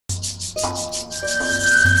Welcome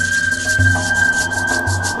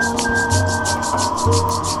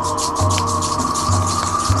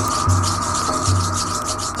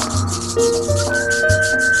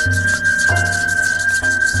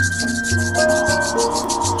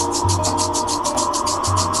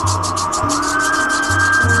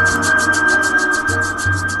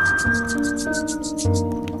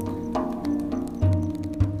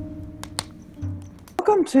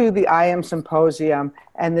to the I Am Symposium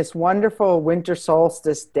and this wonderful winter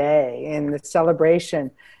solstice day and the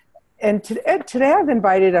celebration. And today I've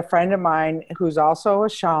invited a friend of mine who's also a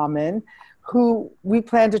shaman, who we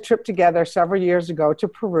planned a trip together several years ago to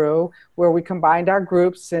Peru, where we combined our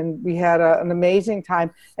groups and we had an amazing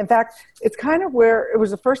time. In fact, it's kind of where it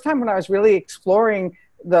was the first time when I was really exploring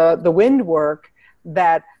the wind work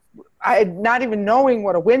that I had, not even knowing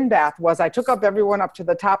what a wind bath was. I took up everyone up to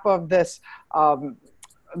the top of this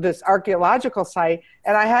archaeological site,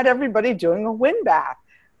 and I had everybody doing a wind bath.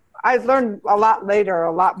 I learned a lot later,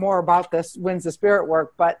 a lot more about this Winds of Spirit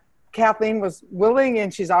work, but Kathleen was willing,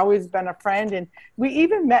 and she's always been a friend. And we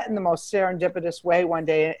even met in the most serendipitous way one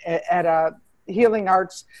day at a healing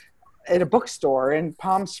arts at a bookstore in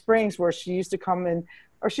Palm Springs, where she used to come in,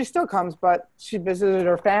 or she still comes, but she visited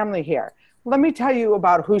her family here. Let me tell you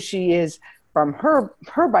about who she is from her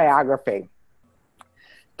biography.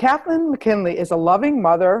 Kathleen McGinley is a loving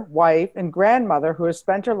mother, wife, and grandmother who has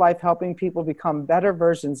spent her life helping people become better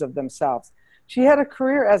versions of themselves. She had a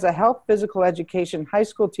career as a health physical education high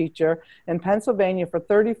school teacher in Pennsylvania for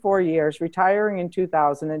 34 years, retiring in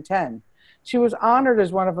 2010. She was honored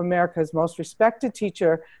as one of America's most respected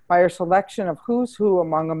teacher by her selection of Who's Who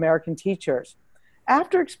among American teachers.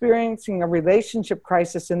 After experiencing a relationship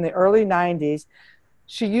crisis in the early 90s,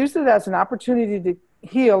 she used it as an opportunity to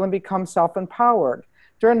heal and become self-empowered.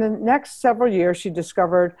 During the next several years, she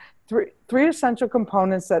discovered three essential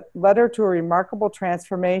components that led her to a remarkable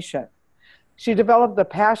transformation. She developed a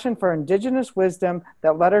passion for indigenous wisdom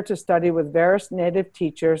that led her to study with various native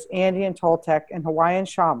teachers, Andean, Toltec, and Hawaiian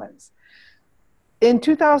shamans. In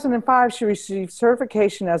 2005, she received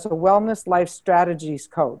certification as a wellness life strategies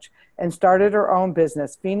coach and started her own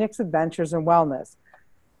business, Phoenix Adventures and Wellness.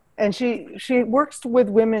 And she works with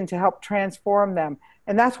women to help transform them.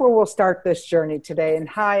 And that's where we'll start this journey today. And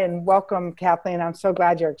hi, and welcome, Kathleen. I'm so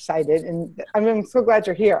glad you're excited. And I'm so glad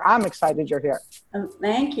you're here. I'm excited you're here.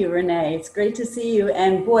 Thank you, Renee. It's great to see you.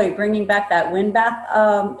 And boy, bringing back that wind bath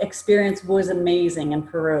experience was amazing in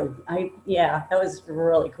Peru. Yeah, that was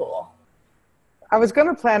really cool. I was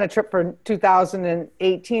going to plan a trip for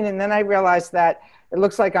 2018, and then I realized that it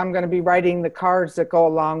looks like I'm going to be writing the cards that go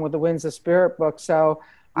along with the Winds of Spirit book. So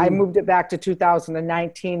I moved it back to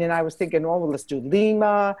 2019, and I was thinking, oh, well, let's do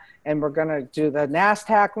Lima, and we're going to do the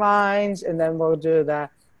Naztec lines, and then we'll do the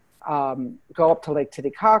go up to Lake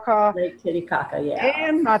Titicaca. Lake Titicaca, yeah.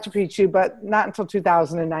 And Machu Picchu, but not until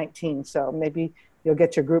 2019. So maybe you'll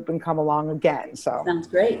get your group and come along again. So sounds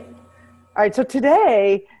great. All right, so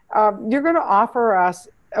today you're going to offer us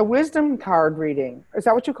a wisdom card reading. Is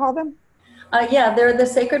that what you call them? Yeah, they're the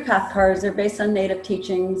Sacred Path cards. They're based on native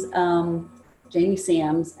teachings. Jamie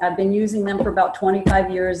Sam's. I've been using them for about 25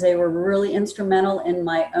 years. They were really instrumental in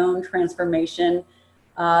my own transformation.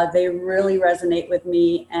 They really resonate with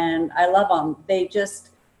me, and I love them. They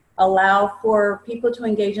just allow for people to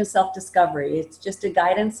engage in self-discovery. It's just a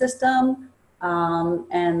guidance system,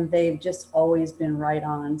 and they've just always been right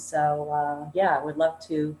on. So yeah, I would love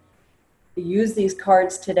to use these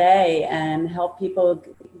cards today and help people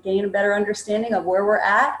gain a better understanding of where we're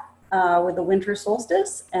at with the winter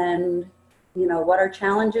solstice, and you know, what our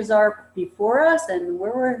challenges are before us and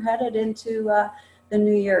where we're headed into the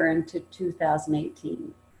new year, into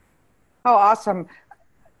 2018. Oh, awesome.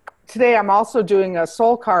 Today I'm also doing a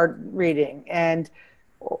soul card reading, and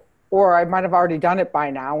or I might have already done it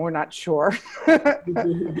by now, we're not sure.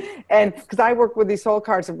 And because I work with these soul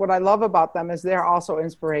cards, and what I love about them is they're also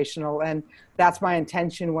inspirational, and that's my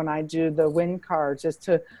intention when I do the wind cards, is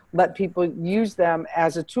to let people use them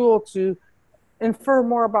as a tool to infer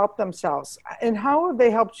more about themselves. And how have they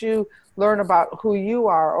helped you learn about who you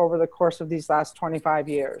are over the course of these last 25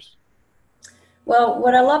 years? Well,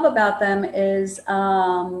 what I love about them is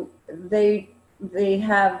they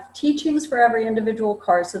have teachings for every individual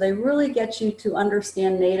card, so they really get you to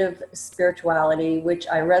understand native spirituality, which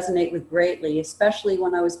I resonate with greatly, especially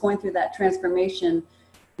when I was going through that transformation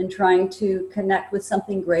and trying to connect with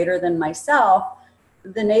something greater than myself.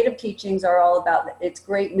 The native teachings are all about, it's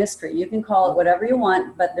great mystery. You can call it whatever you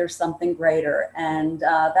want, but there's something greater. And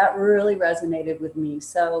that really resonated with me.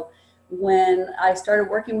 So when I started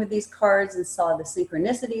working with these cards and saw the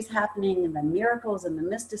synchronicities happening and the miracles and the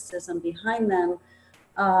mysticism behind them,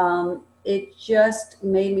 it just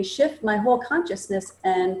made me shift my whole consciousness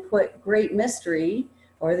and put great mystery,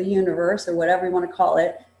 or the universe, or whatever you want to call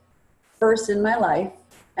it, first in my life,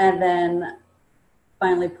 and then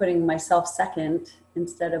finally putting myself second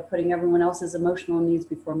instead of putting everyone else's emotional needs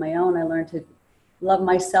before my own. I learned to love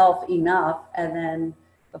myself enough, and then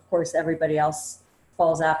of course everybody else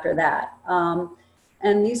falls after that.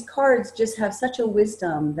 And these cards just have such a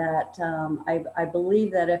wisdom that I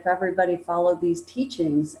believe that if everybody followed these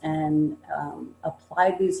teachings and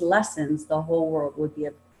applied these lessons, the whole world would be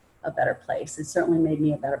a better place. It certainly made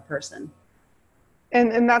me a better person.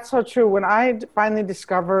 And that's so true. When I finally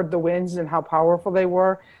discovered the winds and how powerful they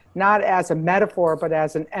were, not as a metaphor, but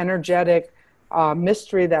as an energetic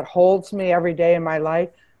mystery that holds me every day in my life,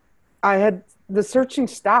 the searching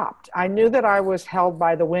stopped. I knew that I was held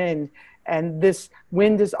by the wind, and this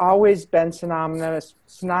wind has always been synonymous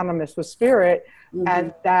with spirit, mm-hmm.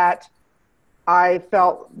 and that I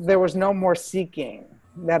felt there was no more seeking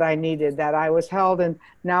that I needed, that I was held, and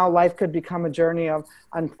now life could become a journey of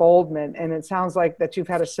unfoldment. And it sounds like that you've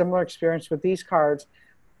had a similar experience with these cards.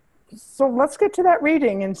 So let's get to that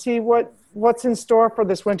reading and see what's in store for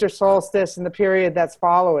this winter solstice and the period that's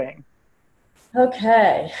following.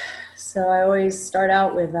 Okay, so I always start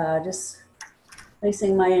out with just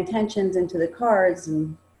placing my intentions into the cards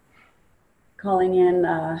and calling in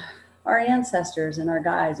our ancestors and our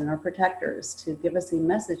guides and our protectors to give us the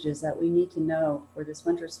messages that we need to know for this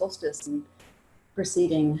winter solstice and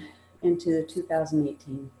proceeding into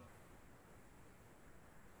 2018.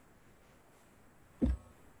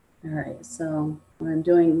 All right, so what I'm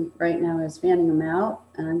doing right now is fanning them out,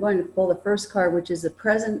 and I'm going to pull the first card, which is the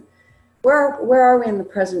present. Where are we in the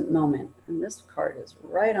present moment? And this card is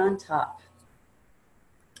right on top.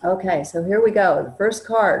 Okay, so here we go. The first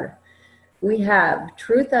card, we have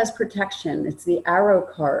Truth as Protection. It's the arrow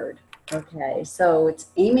card. Okay, so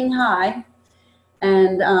it's aiming high.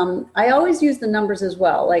 And I always use the numbers as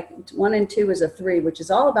well. Like 1 and 2 is a 3, which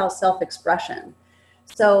is all about self-expression.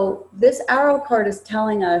 So this arrow card is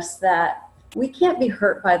telling us that we can't be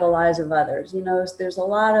hurt by the lies of others. You know, there's a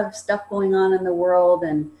lot of stuff going on in the world,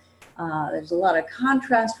 and there's a lot of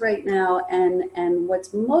contrast right now. And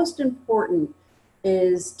what's most important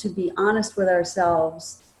is to be honest with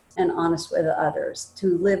ourselves and honest with others,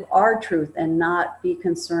 to live our truth and not be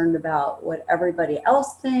concerned about what everybody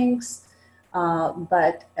else thinks.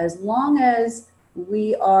 But as long as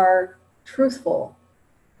we are truthful,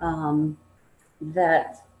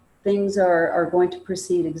 that things are going to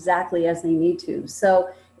proceed exactly as they need to. So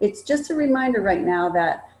it's just a reminder right now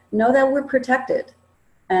that know that we're protected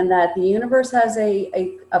and that the universe has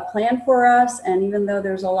a plan for us. And even though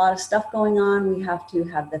there's a lot of stuff going on, we have to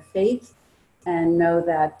have the faith and know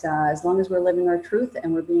that as long as we're living our truth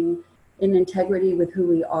and we're being in integrity with who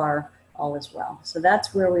we are, all is well. So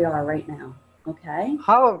that's where we are right now. Okay.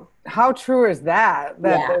 How true is that?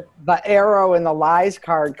 That the arrow in the lies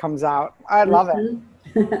card comes out. I love it.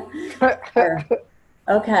 Sure.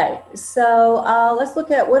 Okay, so let's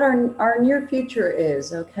look at what our near future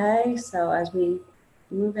is. Okay, so as we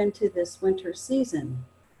move into this winter season.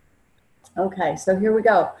 Okay, so here we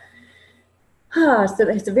go. So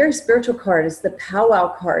it's a very spiritual card. It's the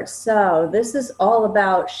powwow card. So this is all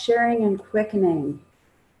about sharing and quickening,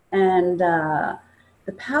 and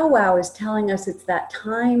the powwow is telling us it's that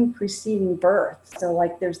time preceding birth. So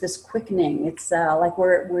like there's this quickening. It's like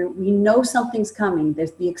we know something's coming.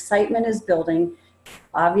 The excitement is building.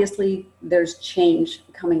 Obviously, there's change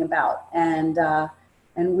coming about. And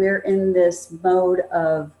we're in this mode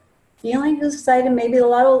of feeling excited, maybe a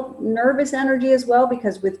lot of nervous energy as well,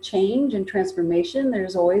 because with change and transformation,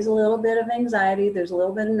 there's always a little bit of anxiety. There's a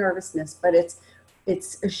little bit of nervousness, but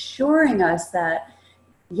it's assuring us that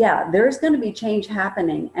yeah, there's going to be change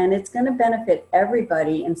happening, and it's going to benefit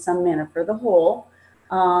everybody in some manner for the whole,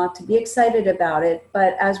 to be excited about it.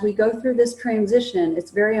 But as we go through this transition,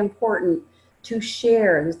 it's very important to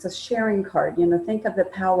share. It's a sharing card. You know, think of the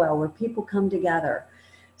powwow where people come together.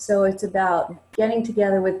 So it's about getting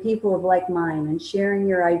together with people of like mind and sharing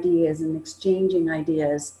your ideas and exchanging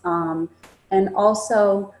ideas. And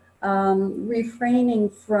also refraining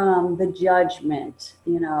from the judgment,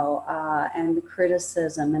 you know, and the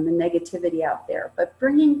criticism and the negativity out there, but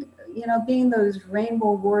bringing, you know, being those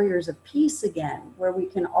rainbow warriors of peace again, where we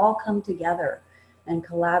can all come together and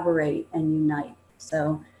collaborate and unite.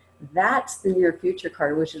 So that's the near future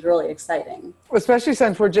card, which is really exciting. Especially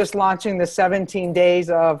since we're just launching the 17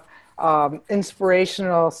 days of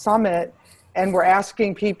inspirational summit, and we're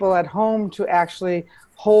asking people at home to actually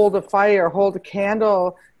hold a fire, hold a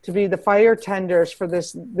candle, to be the fire tenders for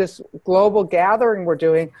this global gathering we're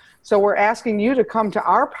doing. So we're asking you to come to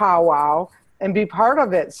our powwow and be part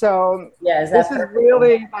of it. So Yeah, is that this is perfect?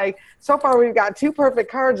 really like, so far we've got 2 perfect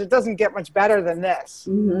cards. It doesn't get much better than this.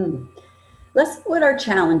 Mm-hmm. Let's see what our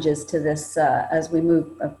challenges to this as we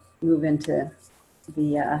move into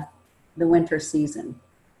the winter season.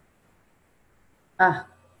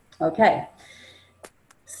 Okay.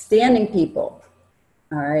 Standing people.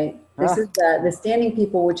 All right. This is the standing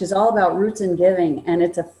people, which is all about roots and giving, and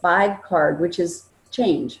it's a 5 card, which is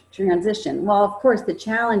change, transition. Well, of course, the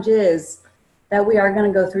challenge is that we are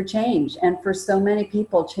going to go through change, and for so many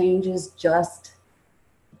people, change is just,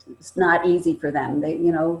 it's not easy for them. They,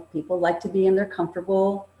 people like to be in their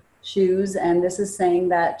comfortable shoes, and this is saying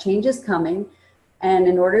that change is coming, and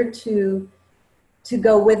in order to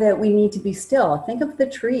go with it, we need to be still. Think of the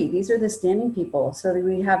tree. These are the standing people. So that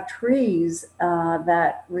we have trees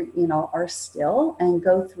that are still and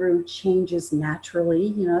go through changes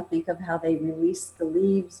naturally. Think of how they release the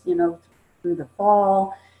leaves, through the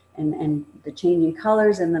fall and the changing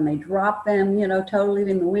colors, and then they drop them, totally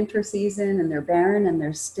in the winter season, and they're barren and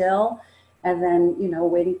they're still, and then,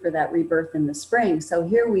 waiting for that rebirth in the spring. So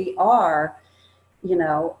here we are,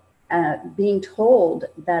 being told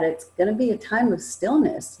that it's going to be a time of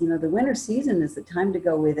stillness. The winter season is the time to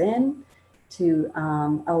go within, to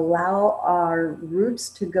allow our roots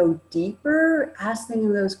to go deeper,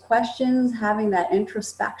 asking those questions, having that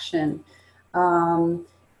introspection.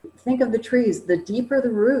 Think of the trees. The deeper the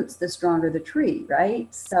roots, the stronger the tree, right?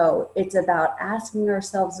 So it's about asking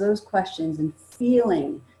ourselves those questions and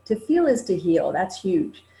feeling. To feel is to heal. That's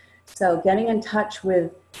huge. So getting in touch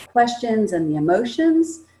with questions and the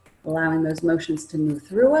emotions, allowing those emotions to move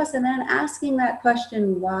through us, and then asking that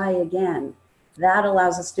question, why again? That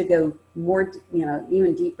allows us to go more,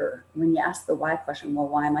 even deeper. When you ask the why question, well,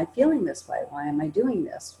 why am I feeling this way? Why am I doing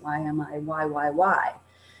this? Why?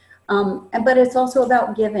 But it's also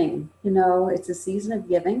about giving. It's a season of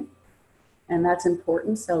giving, and that's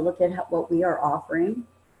important. So look at what we are offering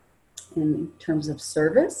in terms of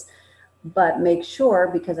service, but make sure,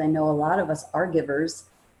 because I know a lot of us are givers,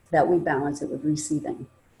 that we balance it with receiving.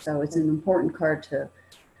 So it's an important card to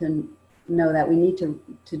know that we need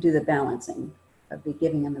to do the balancing of the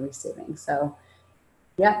giving and the receiving. So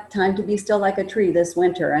yeah, time to be still like a tree this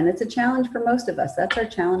winter. And it's a challenge for most of us. That's our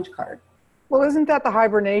challenge card. Well, isn't that the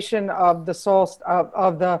hibernation of the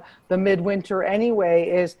of the midwinter anyway?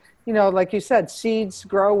 Is, like you said, seeds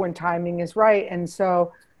grow when timing is right. And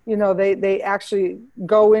so, they actually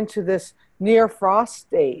go into this near frost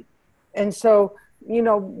state. And so,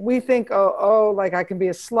 we think, like I can be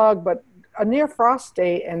a slug, but a near frost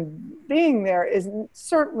state and being there is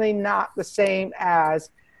certainly not the same as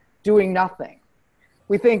doing nothing.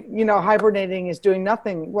 We think, hibernating is doing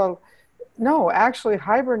nothing. Well, no, actually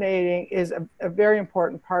hibernating is a very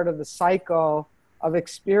important part of the cycle of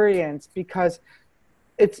experience, because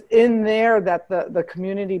it's in there that the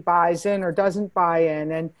community buys in or doesn't buy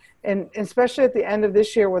in. And especially at the end of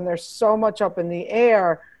this year, when there's so much up in the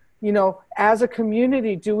air, as a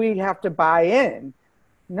community, do we have to buy in?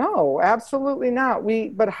 No, absolutely not.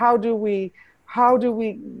 But how do we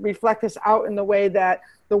reflect this out in the way that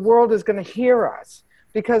the world is going to hear us?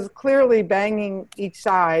 Because clearly banging each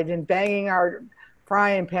side and banging our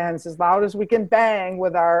frying pans as loud as we can bang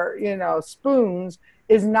with our, spoons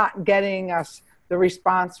is not getting us the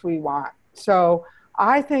response we want. So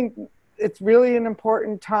I think it's really an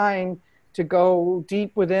important time to go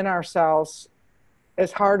deep within ourselves,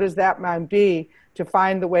 as hard as that might be, to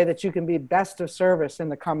find the way that you can be best of service in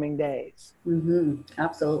the coming days. Mm-hmm.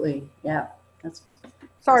 Absolutely. Yeah.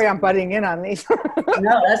 Sorry, I'm butting in on these.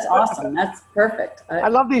 No, that's awesome. That's perfect. I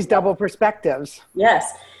love these double perspectives.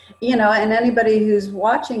 Yes. And anybody who's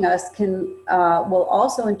watching us will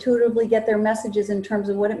also intuitively get their messages in terms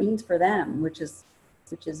of what it means for them, which is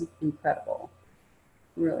incredible.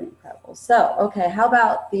 Really incredible. So, okay, how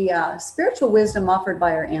about the spiritual wisdom offered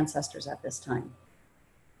by our ancestors at this time?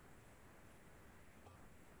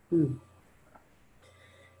 The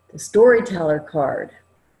storyteller card.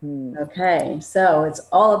 Okay, so it's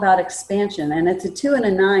all about expansion, and it's a 2 and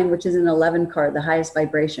a 9, which is an 11 card, the highest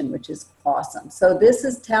vibration, which is awesome. So this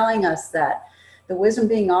is telling us that the wisdom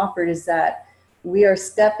being offered is that we are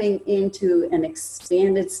stepping into an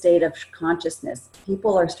expanded state of consciousness.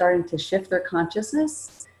 People are starting to shift their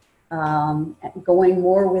consciousness, going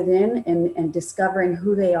more within and discovering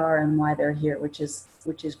who they are and why they're here, which is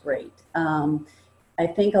great. I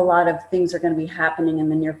think a lot of things are going to be happening in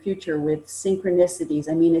the near future with synchronicities.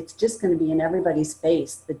 I mean, it's just going to be in everybody's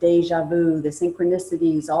face. The deja vu, the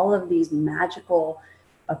synchronicities, all of these magical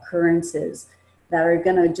occurrences that are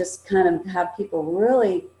going to just kind of have people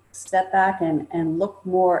really step back and look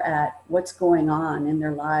more at what's going on in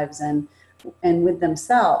their lives and with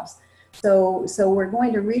themselves. So we're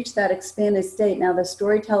going to reach that expanded state. Now the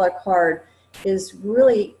storyteller card is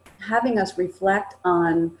really having us reflect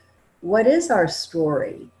on what is our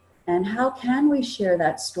story and how can we share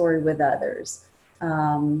that story with others,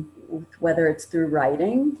 whether it's through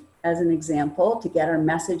writing, as an example, to get our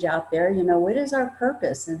message out there. You know, what is our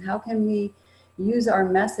purpose and how can we use our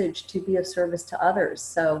message to be of service to others?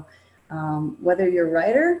 So whether you're a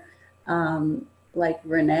writer, like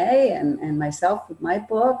Renee and myself with my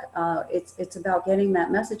book, it's about getting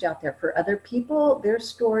that message out there. For other people, their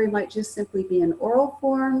story might just simply be in oral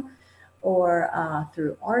form or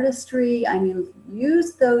through artistry. I mean,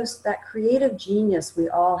 use that creative genius we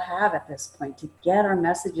all have at this point to get our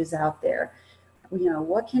messages out there. You know,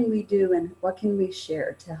 what can we do and what can we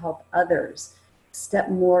share to help others step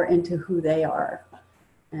more into who they are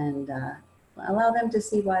and allow them to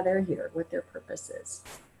see why they're here, what their purpose is.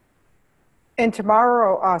 And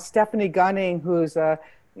tomorrow, Stephanie Gunning, who's an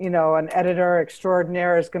editor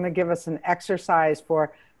extraordinaire, is going to give us an exercise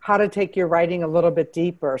for how to take your writing a little bit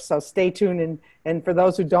deeper. So stay tuned. And for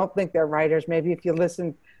those who don't think they're writers, maybe if you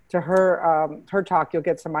listen to her talk, you'll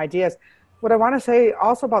get some ideas. What I want to say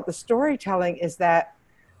also about the storytelling is that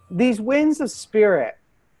these winds of spirit,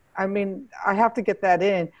 I mean, I have to get that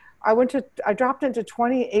in. I dropped into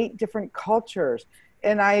 28 different cultures,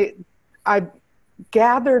 and I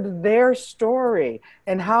gathered their story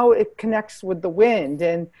and how it connects with the wind.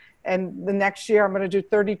 And the next year I'm going to do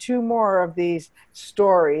 32 more of these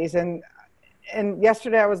stories. And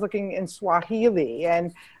yesterday I was looking in Swahili,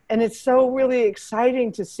 and it's so really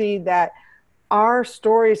exciting to see that our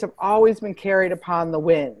stories have always been carried upon the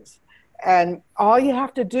winds. And all you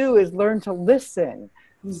have to do is learn to listen.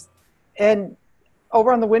 And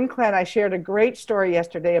over on the Wind Clan, I shared a great story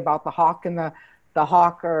yesterday about the hawk and the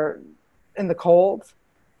hawk or in the cold,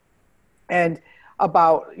 and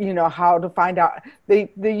about, you know, how to find out. They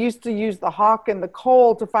used to use the hawk and the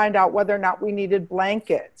cold to find out whether or not we needed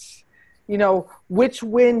blankets. You know, which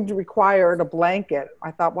wind required a blanket.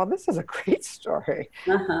 I thought, well, this is a great story.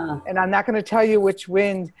 And I'm not going to tell you which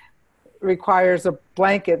wind requires a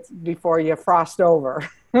blanket before you frost over.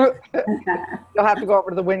 You'll have to go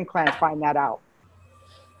over to the Wind Clan to find that out.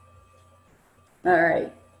 All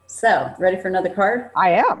right. So, ready for another card?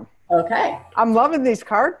 I am. Okay. I'm loving these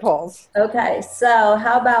card pulls. Okay. So,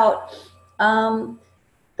 how about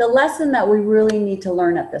the lesson that we really need to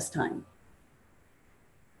learn at this time?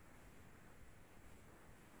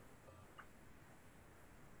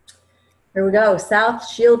 Here we go. South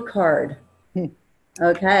Shield card.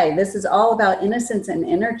 Okay. This is all about innocence and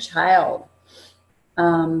inner child.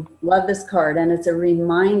 Love this card. And it's a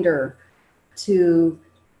reminder to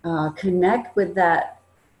connect with that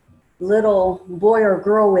little boy or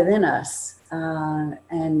girl within us,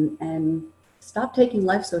 and stop taking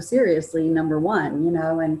life so seriously, number one, you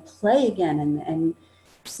know, and play again and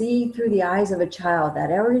see through the eyes of a child that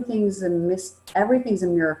everything's a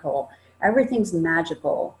miracle, everything's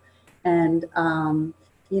magical. And,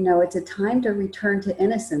 you know, it's a time to return to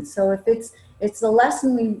innocence. So if it's the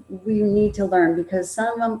lesson we need to learn, because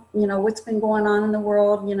some of them, you know, what's been going on in the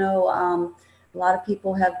world, you know, a lot of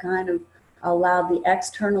people have kind of allowed the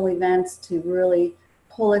external events to really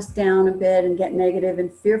pull us down a bit and get negative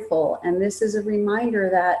and fearful. And this is a reminder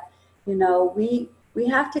that, you know, we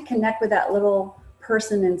have to connect with that little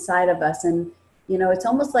person inside of us. And, you know, it's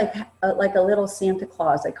almost like a little Santa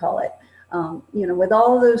Claus, I call it, you know, with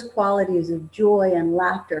all those qualities of joy and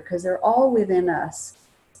laughter, because they're all within us.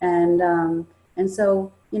 And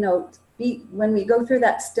so, you know, when we go through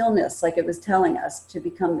that stillness, like it was telling us to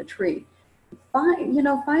become the tree,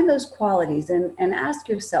 find those qualities and ask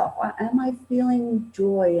yourself, am I feeling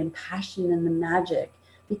joy and passion and the magic?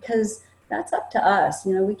 Because that's up to us.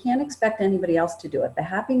 You know, we can't expect anybody else to do it. The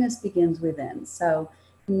happiness begins within. So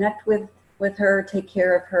connect with her, take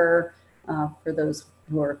care of her, for those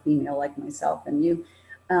who are female like myself and you,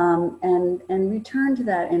 and return to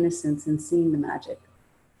that innocence and seeing the magic.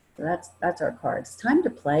 So that's our card. It's time to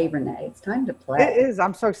play, Renee. It's time to play. It is.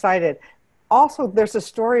 I'm so excited. Also, there's a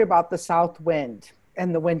story about the south wind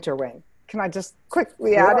and the winter wind. Can I just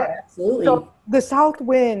quickly add it? Absolutely. So the south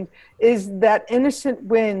wind is that innocent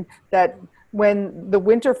wind that when the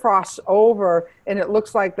winter frosts over and it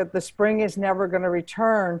looks like that the spring is never going to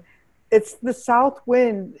return, it's the south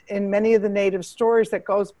wind in many of the native stories that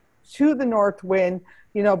goes to the north wind,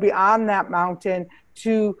 you know, beyond that mountain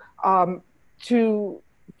to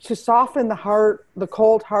soften the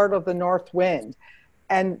cold heart of the north wind,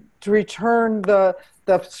 and to return the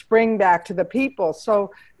spring back to the people.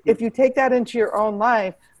 So if you take that into your own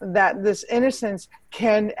life, that this innocence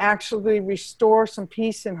can actually restore some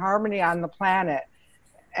peace and harmony on the planet.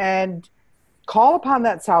 And call upon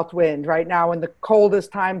that south wind right now in the coldest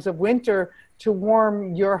times of winter to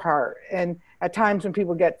warm your heart. And at times when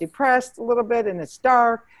people get depressed a little bit and it's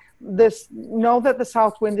dark, know that the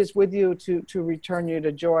south wind is with you to return you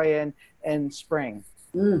to joy and spring.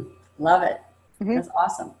 Love it. Mm-hmm. That's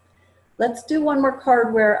awesome. Let's do one more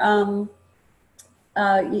card where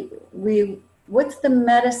what's the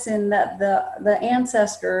medicine that the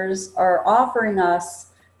ancestors are offering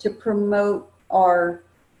us to promote our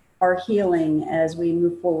healing as we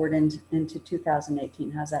move forward into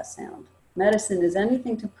 2018? How's that sound? Medicine is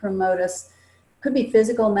anything to promote us. Could be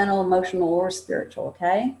physical, mental, emotional, or spiritual,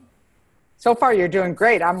 okay? So far, you're doing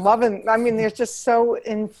great. I'm loving, they're just so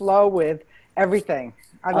in flow with everything.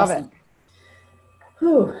 I love it.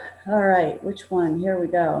 Whew. All right, which one? Here we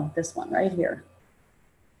go. This one right here.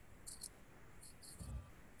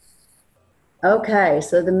 Okay,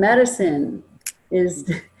 so the medicine is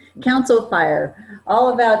Council Fire,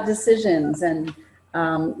 all about decisions, and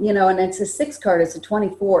and it's a 6 card. It's a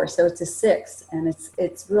 24, so it's a 6, and it's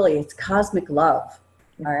cosmic love.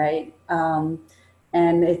 All right,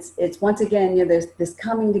 and it's once again, there's this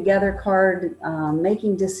coming together card,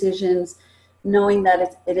 making decisions, knowing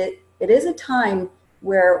that it is a time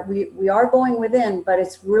where we are going within, but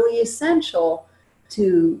it's really essential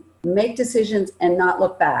to make decisions and not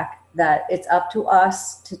look back, that it's up to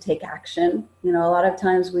us to take action. A lot of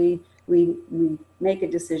times we make a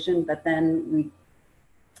decision, but then we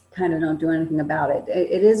kind of don't do anything about it.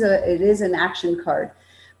 It is an action card,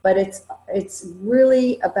 but it's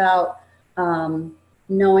really about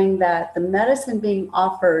knowing that the medicine being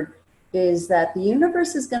offered is that the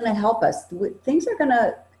universe is going to help us. Things are going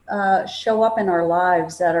to show up in our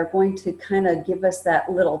lives that are going to kind of give us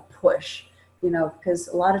that little push, because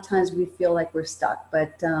a lot of times we feel like we're stuck,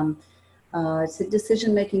 but it's a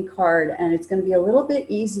decision-making card, and it's going to be a little bit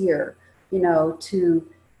easier, to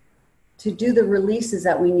do the releases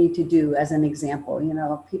that we need to do, as an example,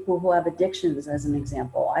 people who have addictions, as an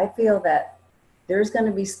example. I feel that there's going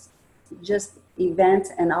to be just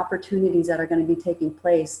events and opportunities that are going to be taking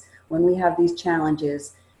place when we have these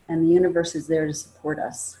challenges, and the universe is there to support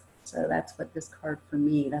us. So that's what this card, for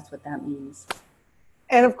me, that's what that means.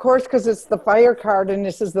 And of course, because it's the fire card, and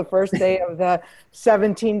this is the first day of the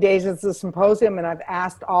 17 days of the symposium, and I've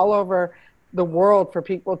asked all over the world for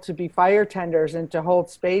people to be fire tenders and to hold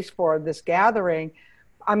space for this gathering.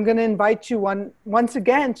 I'm going to invite you once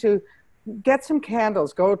again to get some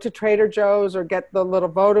candles. Go to Trader Joe's or get the little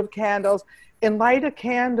votive candles and light a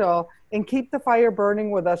candle and keep the fire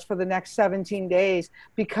burning with us for the next 17 days,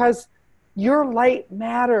 because your light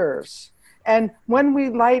matters. And when we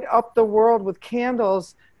light up the world with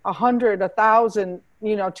candles, 100, 1,000,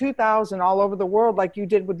 2,000 all over the world, like you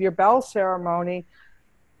did with your bell ceremony,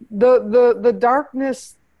 the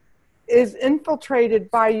darkness is infiltrated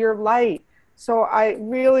by your light. So I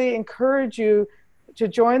really encourage you to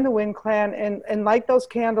join the Wind Clan and light those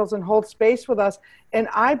candles and hold space with us. And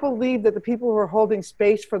I believe that the people who are holding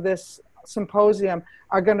space for this symposium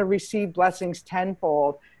are going to receive blessings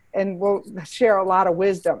tenfold, and will share a lot of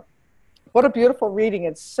wisdom. What a beautiful reading.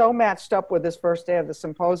 It's so matched up with this first day of the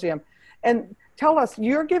symposium. And tell us,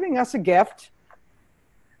 you're giving us a gift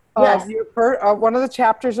of one of the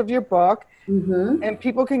chapters of your book. Mm-hmm. And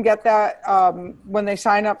people can get that when they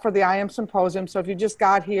sign up for the I Am Symposium. So if you just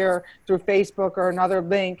got here through Facebook or another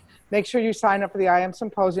link, make sure you sign up for the I Am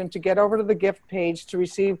Symposium to get over to the gift page to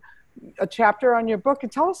receive a chapter on your book.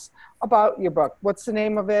 And tell us about your book. What's the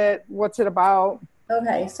name of it? What's it about?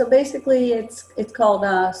 Okay, so basically it's called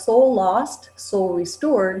Soul Lost, Soul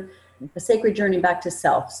Restored, A Sacred Journey Back to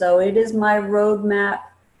Self. So it is my roadmap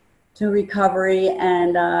to recovery,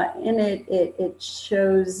 and in it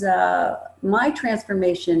shows my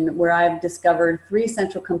transformation, where I've discovered 3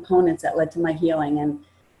 central components that led to my healing,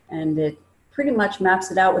 and it pretty much maps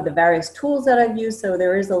it out with the various tools that I've used. So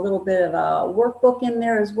there is a little bit of a workbook in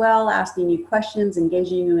there as well, asking you questions,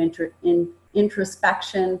 engaging you in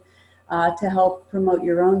introspection to help promote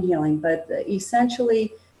your own healing. But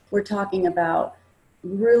essentially, we're talking about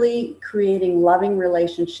really creating loving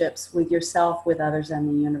relationships with yourself, with others, and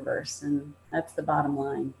the universe. And that's the bottom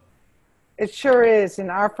line. It sure is.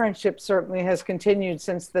 And our friendship certainly has continued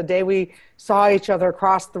since the day we saw each other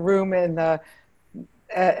across the room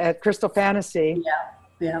at Crystal Fantasy.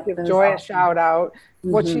 Yeah. Give Joy awesome. A shout out.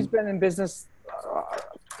 Mm-hmm. What she's been in business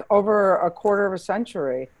over a quarter of a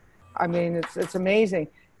century. I mean, it's amazing.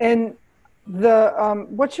 And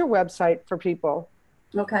what's your website for people?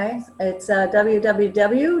 Okay, it's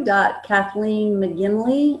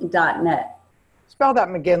www.kathleenmcginley.net. Spell that,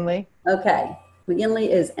 McGinley. Okay, McGinley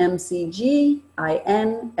is McGinley.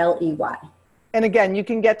 And again, you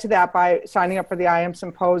can get to that by signing up for the I Am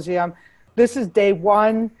Symposium. This is day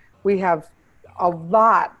one. We have a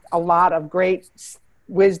lot of great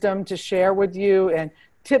wisdom to share with you and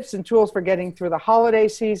tips and tools for getting through the holiday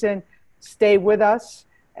season. Stay with us,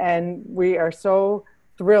 and we are so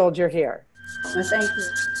thrilled you're here. Well, thank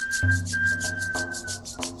you.